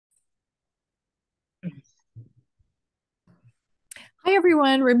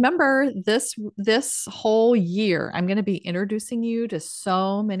everyone. Remember this whole year, I'm going to be introducing you to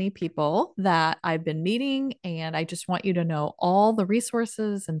so many people that I've been meeting, and I just want you to know all the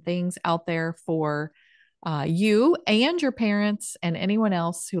resources and things out there for you and your parents and anyone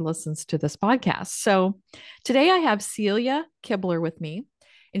else who listens to this podcast. So today I have Celia Kibler with me.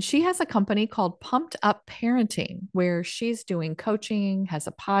 And she has a company called Pumped Up Parenting, where she's doing coaching, has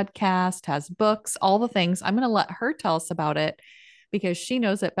a podcast, has books, all the things. I'm going to let her tell us about it because she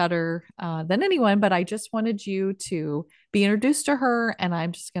knows it better than anyone. But I just wanted you to be introduced to her, and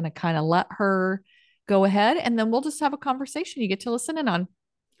I'm just going to kind of let her go ahead, and then we'll just have a conversation you get to listen in on.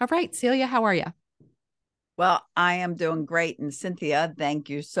 All right, Celia, how are you? Well, I am doing great. And Cynthia, thank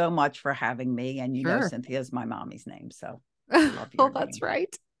you so much for having me. And Sure. Cynthia is my mommy's name. So I love Oh, your that's name.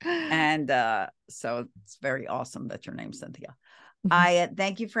 right. And so it's very awesome that your name's Cynthia. Mhm. I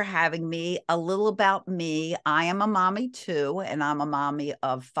thank you for having me. A little about me. I am a mommy too, and I'm a mommy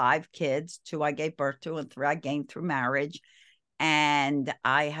of 5 kids. 2 I gave birth to and 3 I gained through marriage. And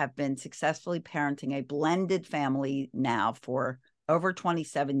I have been successfully parenting a blended family now for over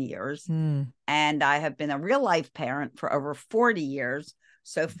 27 years. Mm. And I have been a real life parent for over 40 years.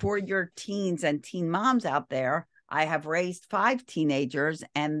 So for your teens and teen moms out there, I have raised 5 teenagers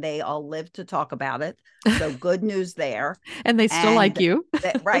and they all live to talk about it. So good news there. And they still like And you.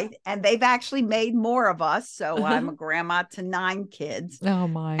 right. And they've actually made more of us. So I'm a grandma to 9 kids. Oh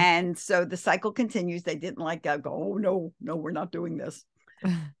my. And so the cycle continues. They didn't like go, oh, no, we're not doing this.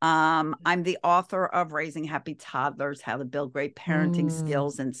 I'm the author of Raising Happy Toddlers, How to Build Great Parenting Mm.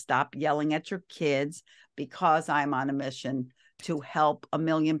 Skills and Stop Yelling at Your Kids, because I'm on a mission to help a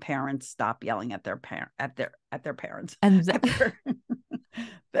million parents stop yelling at their parents. And At their,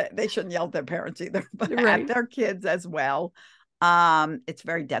 they shouldn't yell at their parents either, but at right. their kids as well. It's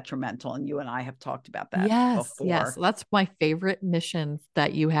very detrimental, and you and I have talked about that Yes, yes. before. That's my favorite mission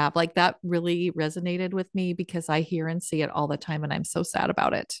that you have. Like that really resonated with me because I hear and see it all the time and I'm so sad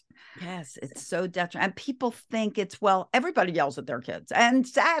about it. Yes, it's so detrimental. And people think well, everybody yells at their kids. And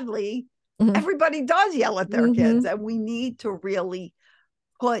sadly, Mhm. everybody does yell at their kids. Mhm. And we need to really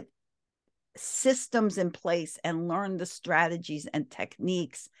put systems in place and learn the strategies and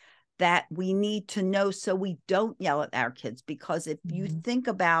techniques that we need to know so we don't yell at our kids. Because if you Mhm. think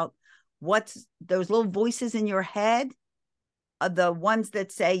about what's those little voices in your head, the ones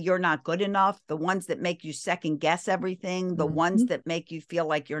that say you're not good enough, the ones that make you second guess everything, the ones Mhm. that make you feel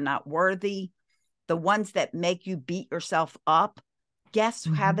like you're not worthy, the ones that make you beat yourself up, guess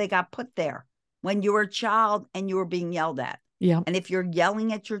how Mhm. they got put there? When you were a child and you were being yelled at. Yeah. And if you're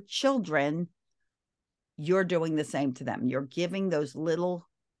yelling at your children, you're doing the same to them. You're giving those little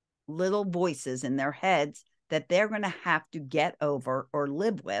voices in their heads that they're going to have to get over or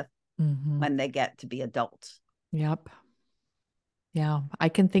live with Mhm. when they get to be adults. Yep. Yeah. I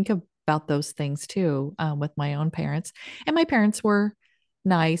can think about those things too, with my own parents. And my parents were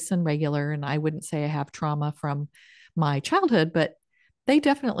nice and regular. And I wouldn't say I have trauma from my childhood, but they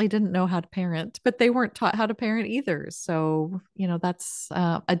definitely didn't know how to parent, but they weren't taught how to parent either. So, that's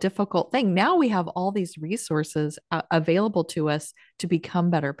a difficult thing. Now we have all these resources available to us to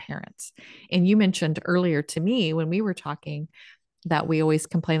become better parents. And you mentioned earlier to me when we were talking that we always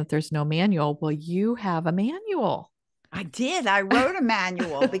complain that there's no manual. Well, you have a manual. I did. I wrote a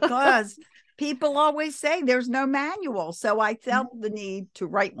manual because people always say there's no manual. So I felt the need to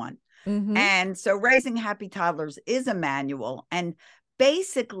write one. Mm-hmm. And so Raising Happy Toddlers is a manual. And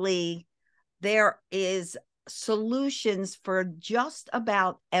basically, there is solutions for just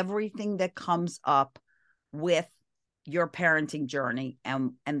about everything that comes up with your parenting journey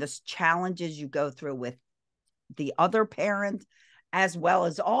and the challenges you go through with the other parent, as well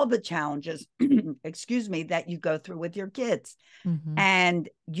as all the challenges, excuse me, that you go through with your kids. Mm-hmm. And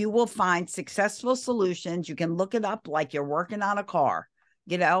you will find successful solutions. You can look it up like you're working on a car.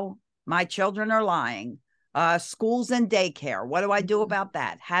 My children are lying. Schools and daycare. What do I do about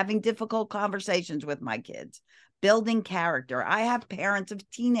that? Having difficult conversations with my kids, building character. I have parents of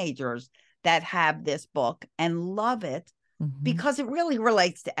teenagers that have this book and love it Mm-hmm. because it really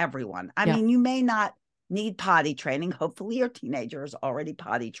relates to everyone. I Yeah. mean, you may not need potty training. Hopefully, your teenager is already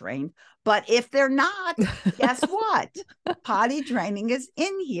potty trained. But if they're not, guess what? Potty training is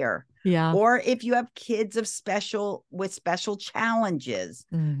in here. Yeah. Or if you have kids with special challenges,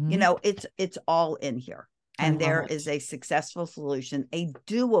 Mm-hmm. it's all in here. I And love there it. is a successful solution, a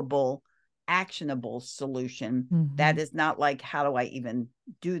doable, actionable solution Mm-hmm. that is not like, how do I even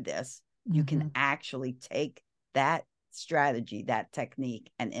do this? You Mm-hmm. can actually take that strategy, that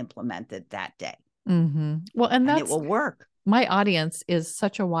technique, and implement it that day. Mm-hmm. Well, and And it that's will work. my audience is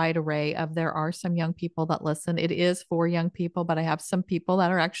such a wide array of there are some young people that listen. It is for young people, but I have some people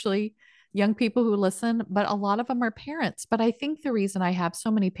that are actually young people who listen, but a lot of them are parents. But I think the reason I have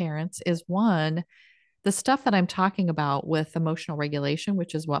so many parents is one, the stuff that I'm talking about with emotional regulation,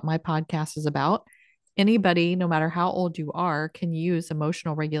 which is what my podcast is about. Anybody, no matter how old you are, can use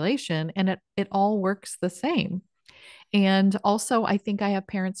emotional regulation and it all works the same. And also, I think I have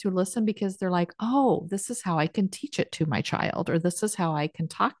parents who listen because they're like, oh, this is how I can teach it to my child, or this is how I can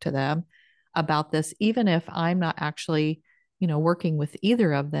talk to them about this. Even if I'm not actually, working with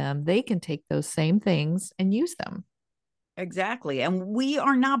either of them, they can take those same things and use them. Exactly. And we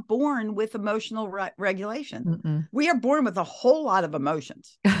are not born with emotional regulation. Mm-mm. We are born with a whole lot of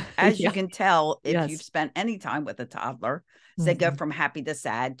emotions. As you Yeah. can tell, if you've Yes. spent any time with a toddler, they go Mm-hmm. from happy to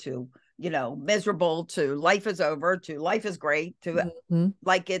sad to, miserable to life is over to life is great to Mm-hmm.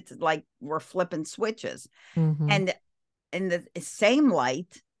 like it's like we're flipping switches. Mm-hmm. And in the same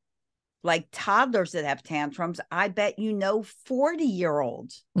light, like toddlers that have tantrums, I bet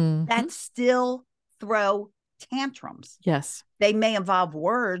 40-year-olds Mm-hmm. that still throw tantrums. Yes. They may involve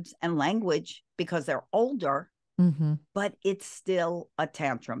words and language because they're older, Mm-hmm. but it's still a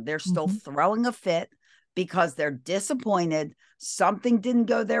tantrum. They're still Mm-hmm. throwing a fit because they're disappointed. Something didn't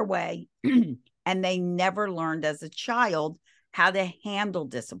go their way. And they never learned as a child how to handle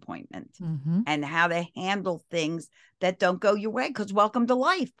disappointment Mm-hmm. and how to handle things that don't go your way. Because welcome to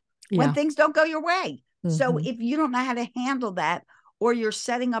life when Yeah. things don't go your way. So Mm-hmm. if you don't know how to handle that, or you're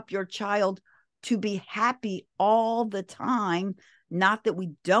setting up your child to be happy all the time, not that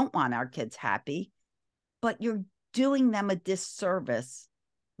we don't want our kids happy, but you're doing them a disservice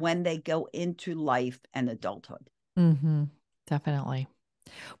when they go into life and adulthood. Mm-hmm. Definitely.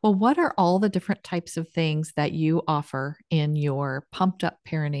 Well, what are all the different types of things that you offer in your pumped up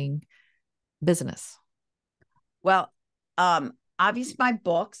parenting business? Well, obviously my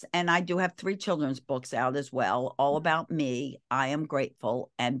books, and I do have 3 children's books out as well, all about me. I am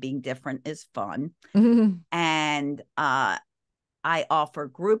grateful, and being different is fun. Mm-hmm. And I offer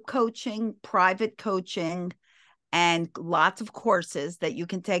group coaching, private coaching, and lots of courses that you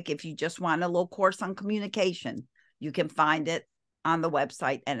can take. If you just want a little course on communication, you can find it on the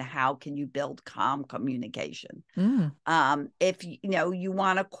website. And how can you build calm communication? Mm. If you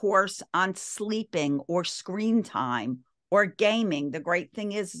want a course on sleeping or screen time or gaming, the great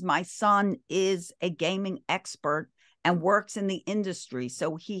thing is my son is a gaming expert and works in the industry,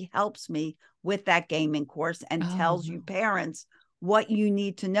 so he helps me with that gaming course and Oh, tells you parents what you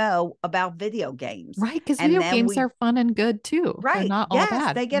need to know about video games. right. Because And video then games we are fun and good too. They're right, not all yes,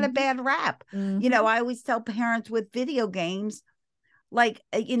 bad. they get a bad rap. Mm-hmm. I always tell parents with video games, like,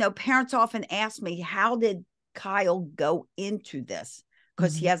 parents often ask me, how did Kyle go into this?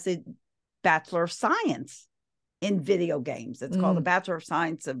 Because he Mm-hmm. has a Bachelor of Science in video games. It's called the Mm. Bachelor of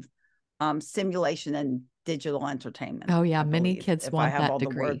Science of Simulation and Digital Entertainment, Oh, yeah. I Many believe, kids if I want have that all the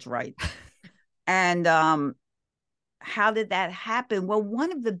degree. words right. And how did that happen? Well,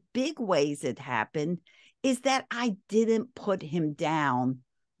 one of the big ways it happened is that I didn't put him down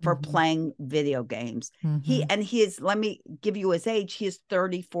for Mm-hmm. playing video games. Mm-hmm. He is, let me give you his age, he is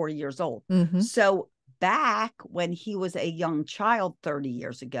 34 years old. Mm-hmm. So back when he was a young child 30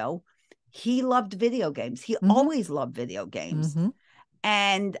 years ago, he loved video games. He Mm-hmm. always loved video games. Mm-hmm.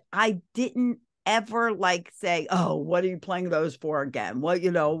 And I didn't ever like say, oh, what are you playing those for again? Well,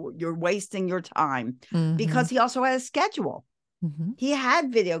 you're wasting your time, Mm-hmm. because he also had a schedule. Mm-hmm. He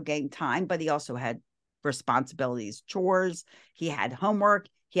had video game time, but he also had responsibilities, chores, he had homework,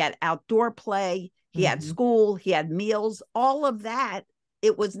 he had outdoor play, he had Mm-hmm. school, he had meals, all of that.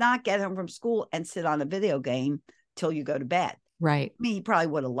 It was not get home from school and sit on a video game till you go to bed. Right. I mean, he probably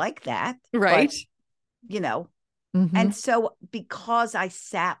would have liked that, Right. but you know, Mm-hmm. and so because I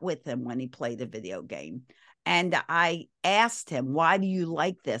sat with him when he played a video game and I asked him, why do you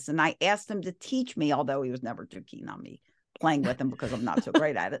like this? And I asked him to teach me, although he was never too keen on me playing with him because I'm not so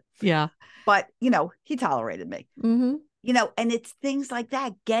great at it. Yeah. But, he tolerated me, Mm-hmm. and it's things like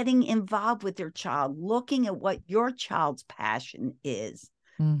that, getting involved with your child, looking at what your child's passion is,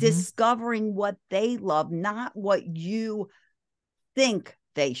 Mm-hmm. discovering what they love, not what you think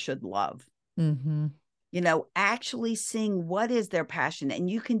they should love. Mm-hmm. Actually seeing what is their passion. And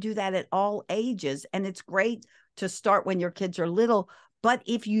you can do that at all ages. And it's great to start when your kids are little. But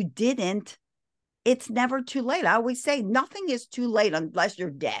if you didn't, it's never too late. I always say nothing is too late unless you're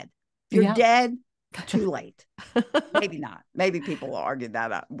dead. If you're Yeah. dead, too late. Maybe not. Maybe people will argue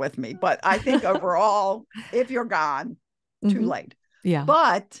that with me. But I think overall, if you're gone, too Mm-hmm. late. Yeah.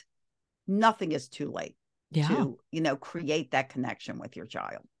 But nothing is too late Yeah. to, create that connection with your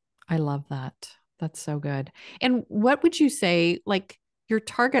child. I love that. That's so good. And what would you say, like your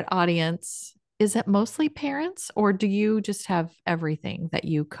target audience, is it mostly parents or do you just have everything that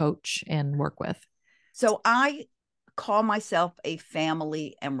you coach and work with? So I call myself a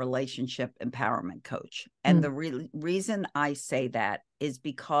family and relationship empowerment coach. And Mm, the reason I say that is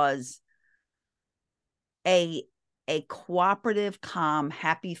because a a cooperative, calm,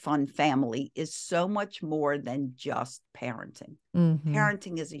 happy, fun family is so much more than just parenting. mm-hmm,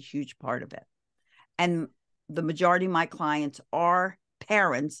 Parenting is a huge part of it. And the majority of my clients are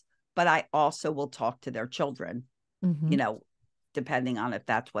parents, but I also will talk to their children, mm-hmm, you know, depending on if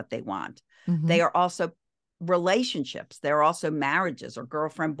that's what they want. mm-hmm, They are also relationships. They're also marriages or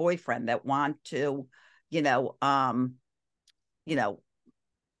girlfriend, boyfriend that want to, you know, you know,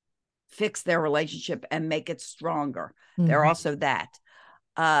 fix their relationship and make it stronger. They're mm-hmm, also that.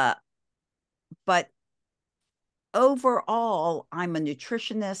 Uh, but overall, I'm a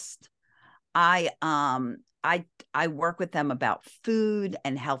nutritionist. I work with them about food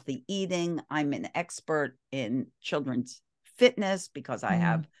and healthy eating. I'm an expert in children's fitness because I mm,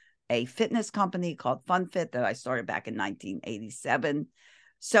 have a fitness company called Funfit that I started back in 1987.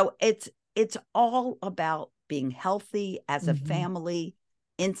 So it's all about being healthy as a mm-hmm. family,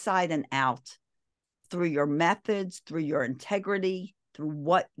 inside and out, through your methods, through your integrity, through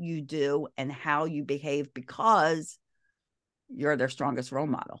what you do and how you behave, because you're their strongest role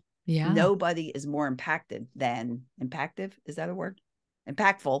model. Yeah. Nobody is more impactive. Is that a word?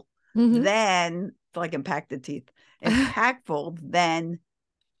 Impactful Mm-hmm. than, like impacted teeth, impactful than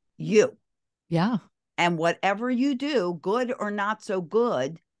you. Yeah. And whatever you do, good or not so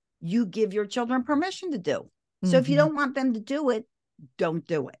good, you give your children permission to do. So if you Mm-hmm. don't want them to do it, don't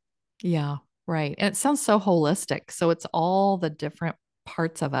do it. Yeah. Right. And it sounds so holistic. So it's all the different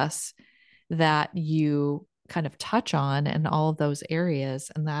parts of us that you kind of touch on in all of those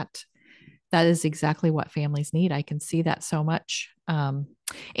areas. And that is exactly what families need. I can see that so much.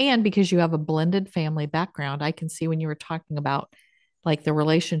 And because you have a blended family background, I can see when you were talking about like the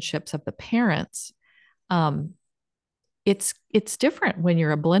relationships of the parents. Um, it's different when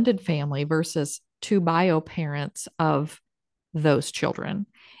you're a blended family versus two bio parents of those children.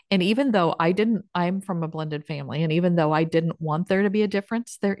 And even though I'm from a blended family, and even though I didn't want there to be a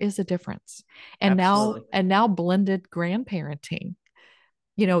difference, there is a difference. Absolutely. And now blended grandparenting,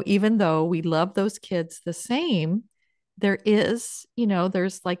 even though we love those kids the same, there is,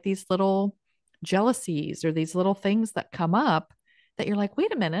 there's like these little jealousies or these little things that come up that you're like,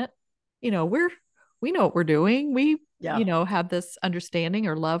 wait a minute, we know what we're doing. We, Yeah. have this understanding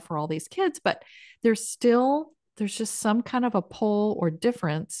or love for all these kids, but there's just some kind of a pull or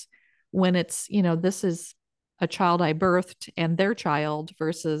difference when it's, this is a child I birthed and their child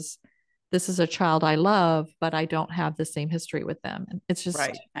versus this is a child I love, but I don't have the same history with them. And it's just,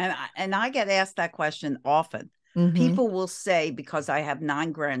 Right. And I get asked that question often. mm-hmm, People will say, because I have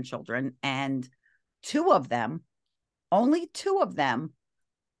 9 grandchildren and two of them, only 2 of them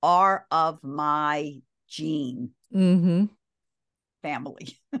are of my gene mm-hmm,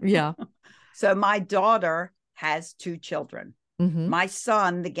 family. yeah, So my daughter has 2 children. mm-hmm, My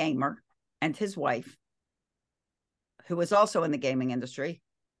son, the gamer, and his wife, who is also in the gaming industry,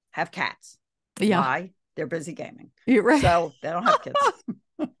 have cats. yeah, Why? They're busy gaming. you're right. So they don't have kids.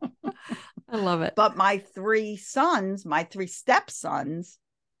 I love it. But my 3 sons, my 3 stepsons,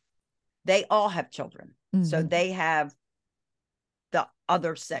 they all have children. So Mm-hmm, they have the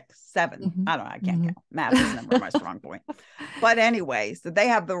other 6, 7. mm-hmm, I don't know. I can't mm-hmm. count. Math is never my strong point. But anyway, so they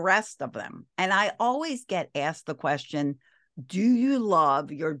have the rest of them. And I always get asked the question, do you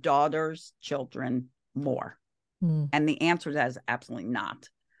love your daughter's children more? And the answer to that is absolutely not.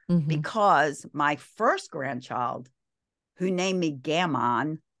 Mm-hmm. Because my first grandchild, who named me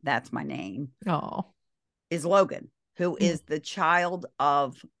Gammon, that's my name, Oh. is Logan, who Mm, is the child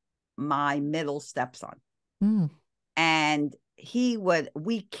of my middle stepson. mm, And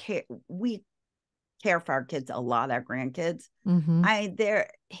we care for our kids a lot, our grandkids. mm-hmm, They're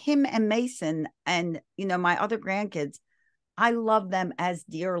him and Mason and, my other grandkids. I love them as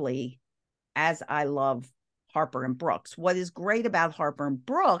dearly as I love Harper and Brooks. What is great about Harper and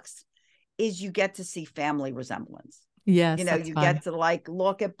Brooks is you get to see family resemblance. yes, that's You fun. get to like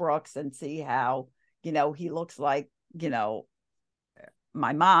look at Brooks and see how, he looks like,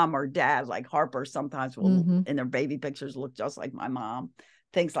 my mom or dad. Like Harper sometimes will, Mm-hmm, in their baby pictures, look just like my mom,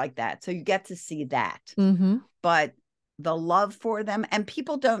 things like that. So you get to see that. mm-hmm, But the love for them, and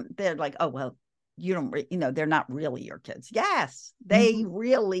people don't, they're like, oh, well, you don't, they're not really your kids. Yes, they mm-hmm,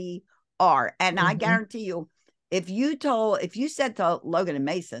 really are. And I mm-hmm. guarantee you, if you said to Logan and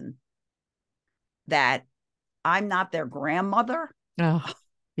Mason that I'm not their grandmother, Oh,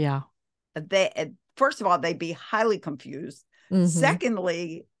 yeah. first of all, they'd be highly confused. Mm-hmm.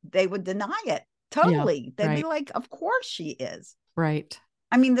 Secondly, they would deny it Yeah. totally. They'd be Right. like, of course she is. Right.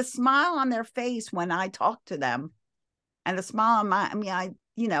 I mean, the smile on their face when I talk to them, and the smile on my, I mean,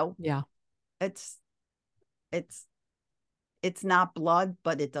 Yeah. it's it's it's not blood,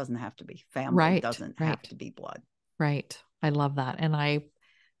 but it doesn't have to be. Family Right. doesn't have Right. to be blood. Right. I love that. And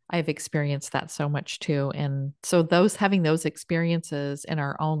I've experienced that so much too. And so those having those experiences in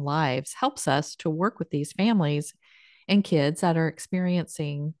our own lives helps us to work with these families and kids that are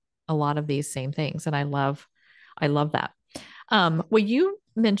experiencing a lot of these same things. And I love that. Well, you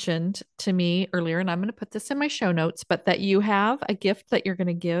mentioned to me earlier, and I'm going to put this in my show notes, but that you have a gift that you're going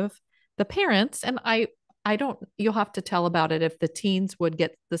to give the parents. And I don't, you'll have to tell about it if the teens would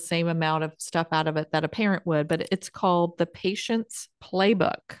get the same amount of stuff out of it that a parent would, but it's called the Patience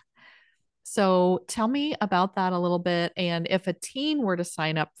Playbook. So tell me about that a little bit. And if a teen were to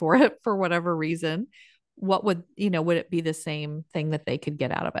sign up for it for whatever reason, what would it be the same thing that they could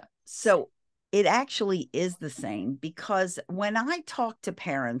get out of it? So it actually is the same, because when I talk to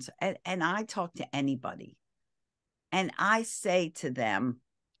parents, and I talk to anybody, and I say to them,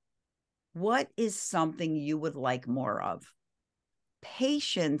 what is something you would like more of?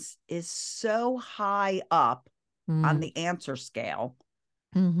 Patience is so high up on Mm. the answer scale.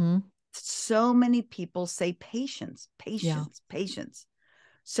 Mm-hmm. So many people say patience, Yeah. patience, patience.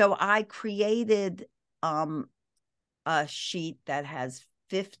 So I created a sheet that has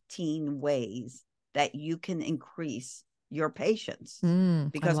 15 ways that you can increase your patience, I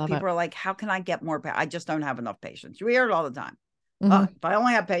because love it. people are like, how can I get more? I just don't have enough patience. You hear it all the time. Mm-hmm. If I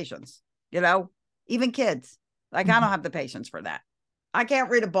only have patience, even kids, like, I don't Mm-hmm. have the patience for that. I can't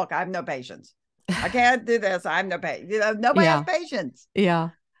read a book. I have no patience. I can't do this. I have no patience. Nobody has Yeah. patience. Yeah.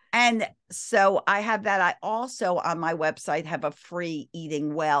 And so I have that. I also, on my website, have a free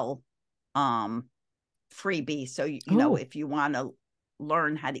eating well um freebie. So, Oh, if you want to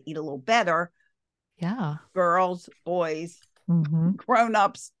learn how to eat a little better, yeah. girls, boys, Mm-hmm.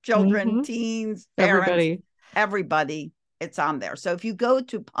 grown-ups, children, Mm-hmm. teens, parents, Everybody. everybody, it's on there. So if you go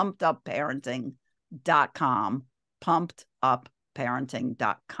to pumpedupparenting.com,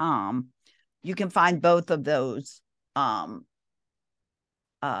 pumpedupparenting.com, you can find both of those um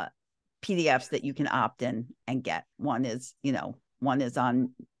uh PDFs that you can opt in and get. One is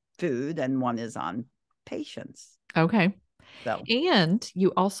on food and one is on patience. Okay. So, And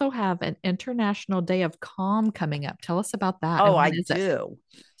you also have an International Day of Calm coming up. Tell us about that. oh, And I what is it? do.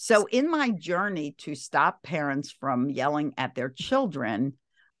 So, in my journey to stop parents from yelling at their children,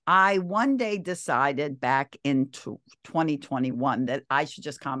 I one day decided back in 2021 that I should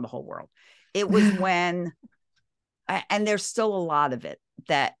just calm the whole world. It was when, and there's still a lot of it,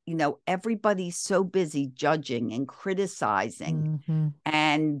 that, everybody's so busy judging and criticizing Mm-hmm.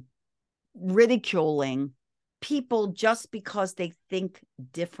 and ridiculing people just because they think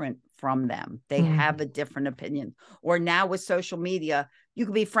different from them. They Mm-hmm. have a different opinion. Or now with social media, you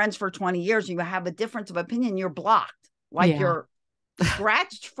could be friends for 20 years and you have a difference of opinion, you're blocked, like Yeah. you're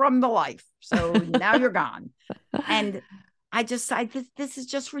scratched from the life. So now you're gone. And I just decided this is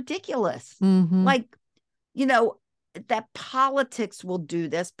just ridiculous. Mm-hmm. Like, you know, that politics will do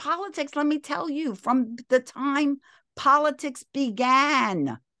this. Politics, let me tell you, from the time politics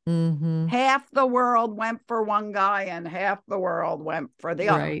began, Mm-hmm. half the world went for one guy and half the world went for the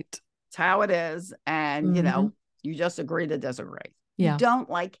other. Right. It's how it is. And, Mm-hmm. you just agree to disagree. You Yeah. don't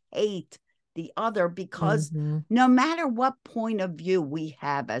hate the other, because Mm-hmm. no matter what point of view we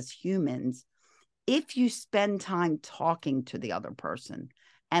have as humans, if you spend time talking to the other person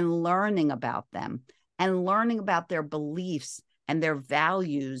and learning about them and learning about their beliefs and their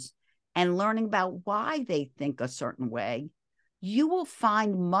values and learning about why they think a certain way, you will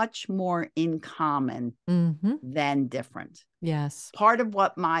find much more in common Mm-hmm. than different. Yes. Part of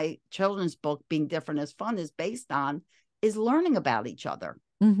what my children's book, Being Different is Fun, is based on is learning about each other.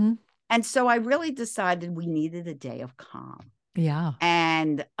 Mm-hmm. And so I really decided we needed a day of calm. Yeah.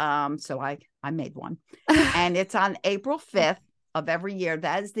 And so I made one. And it's on April 5th of every year.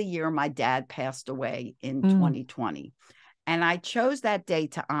 That is the year my dad passed away in Mm. 2020. And I chose that day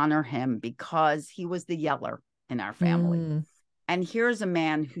to honor him because he was the yeller in our family. Mm. And here's a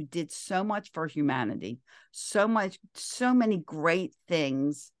man who did so much for humanity, so many great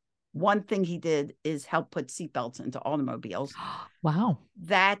things. One thing he did is help put seatbelts into automobiles. Wow.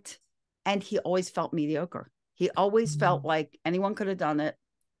 And he always felt mediocre. He always felt Mm. like anyone could have done it.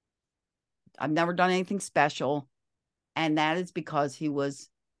 I've never done anything special. And that is because he was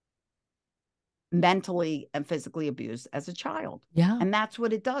mentally and physically abused as a child. Yeah. And that's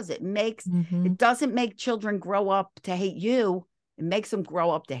what it does. Mm-hmm. It doesn't make children grow up to hate you. It makes them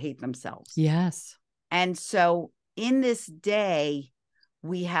grow up to hate themselves. Yes. And so in this day,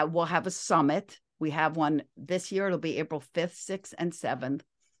 we'll have a summit. We have one this year. It'll be April 5th, 6th, and 7th.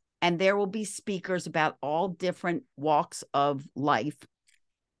 And there will be speakers about all different walks of life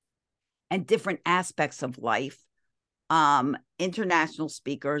and different aspects of life. International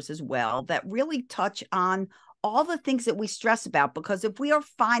speakers as well that really touch on all the things that we stress about, because if we are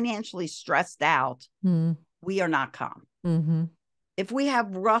financially stressed out, we are not calm. Mm-hmm. If we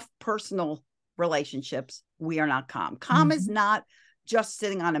have rough personal relationships, we are not calm. Calm is not just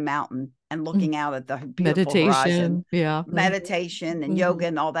sitting on a mountain and looking out at the beautiful horizon. Yeah. Meditation and yoga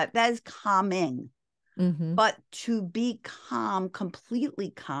and all that. That is calming. But to be calm,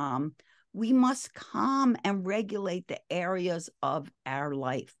 completely calm, we must calm and regulate the areas of our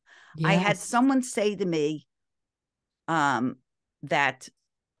life. Yes. I had someone say to me that,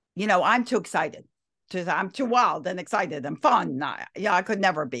 I'm too excited. I'm too wild and excited and fun. I could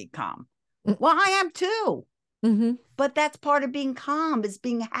never be calm. Well, I am too. But that's part of being calm, is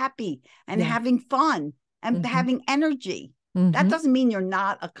being happy and having fun and having energy. That doesn't mean you're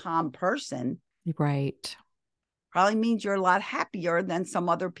not a calm person. Right. Probably means you're a lot happier than some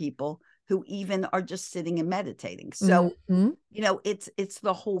other people who even are just sitting and meditating. So, it's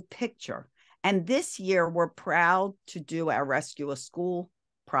the whole picture. And this year we're proud to do our Rescue a School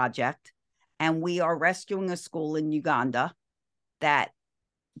project. And we are rescuing a school in Uganda that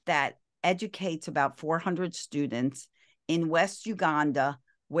educates about 400 students in West Uganda,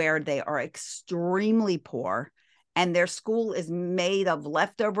 where they are extremely poor. And their school is made of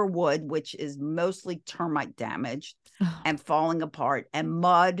leftover wood, which is mostly termite damaged and falling apart, and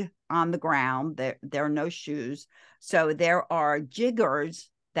mud on the ground. There are no shoes. So there are jiggers,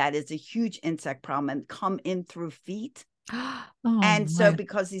 that is a huge insect problem, and come in through feet. So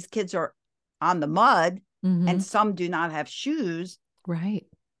because these kids are on the mud and some do not have shoes. Right.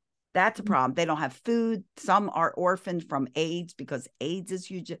 That's a problem. They don't have food. Some are orphaned from AIDS, because AIDS is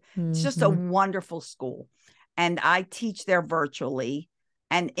huge. It's just a wonderful school. And I teach there virtually.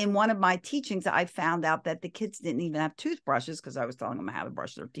 And in one of my teachings, I found out that the kids didn't even have toothbrushes, because I was telling them how to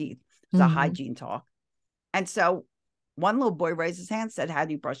brush their teeth. It was a hygiene talk. And so one little boy raised his hand and said, "How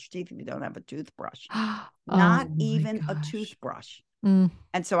do you brush your teeth if you don't have a toothbrush?" Not even a toothbrush. And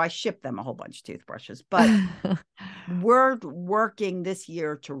so I shipped them a whole bunch of toothbrushes. But we're working this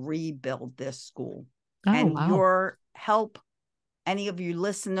year to rebuild this school. Your help, any of you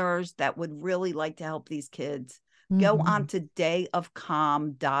listeners that would really like to help these kids, go on to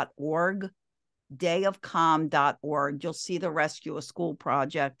dayofcalm.org. Dayofcalm.org. You'll see the Rescue a School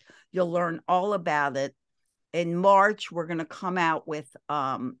project. You'll learn all about it. In March, we're going to come out with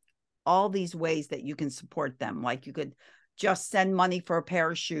all these ways that you can support them. Like, you could just send money for a pair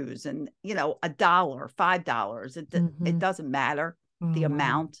of shoes, and $1, $5. It doesn't matter the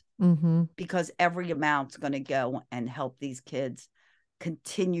amount, because every amount's going to go and help these kids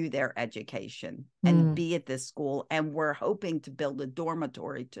continue their education and be at this school. And we're hoping to build a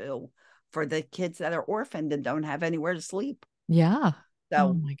dormitory too, for the kids that are orphaned and don't have anywhere to sleep. Yeah. So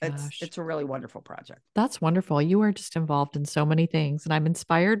oh my gosh, it's a really wonderful project. That's wonderful. You are just involved in so many things, and I'm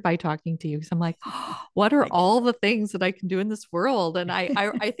inspired by talking to you, because I'm like, oh, what are all the things that I can do in this world? And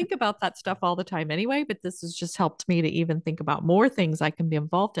I think about that stuff all the time anyway, but this has just helped me to even think about more things I can be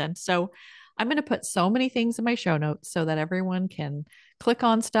involved in. So I'm going to put so many things in my show notes so that everyone can click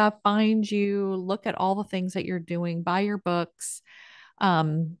on stuff, find you, look at all the things that you're doing, buy your books.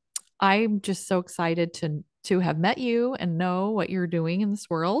 I'm just so excited to have met you and know what you're doing in this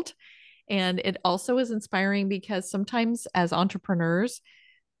world. And it also is inspiring, because sometimes as entrepreneurs,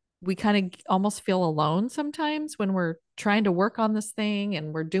 we kind of almost feel alone sometimes when we're trying to work on this thing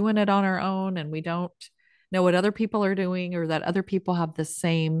and we're doing it on our own, and we don't know what other people are doing, or that other people have the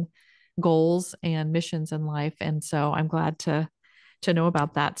same goals and missions in life. And so I'm glad to know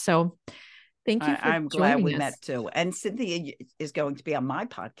about that. So thank you for I'm glad we us. met too. And Cynthia is going to be on my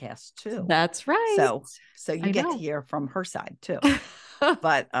podcast too. That's right. So you get to hear from her side too.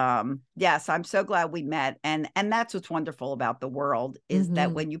 But yes, I'm so glad we met. And that's what's wonderful about the world, is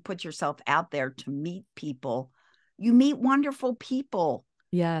that when you put yourself out there to meet people, you meet wonderful people.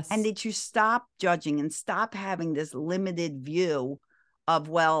 Yes. And that you stop judging and stop having this limited view of,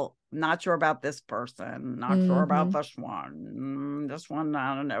 well, not sure about this person, not sure about this one,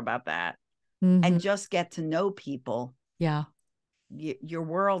 I don't know about that. And just get to know people. Yeah. Your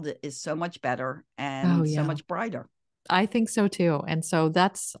world is so much better and so much brighter. I think so too. And so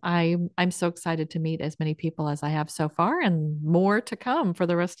I'm so excited to meet as many people as I have so far and more to come for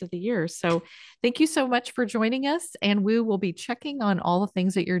the rest of the year. So thank you so much for joining us. And we will be checking on all the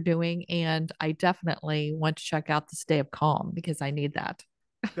things that you're doing. And I definitely want to check out this Day of Calm because I need that.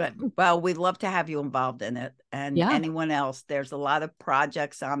 Good. Well, we'd love to have you involved in it. And Yeah. anyone else, there's a lot of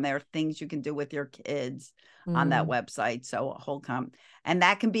projects on there, things you can do with your kids on that Mm, website. So a whole and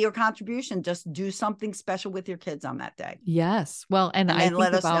that can be your contribution. Just do something special with your kids on that day. yes. Well, and And I then think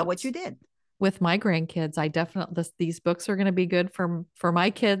let us know about what you did. with my grandkids, I definitely these books are going to be good for my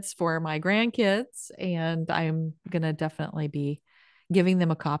kids, for my grandkids, and I'm going to definitely be giving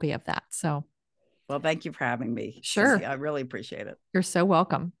them a copy of that. So, Well, thank you for having me, sure. Cynthia. I really appreciate it. You're so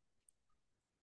welcome.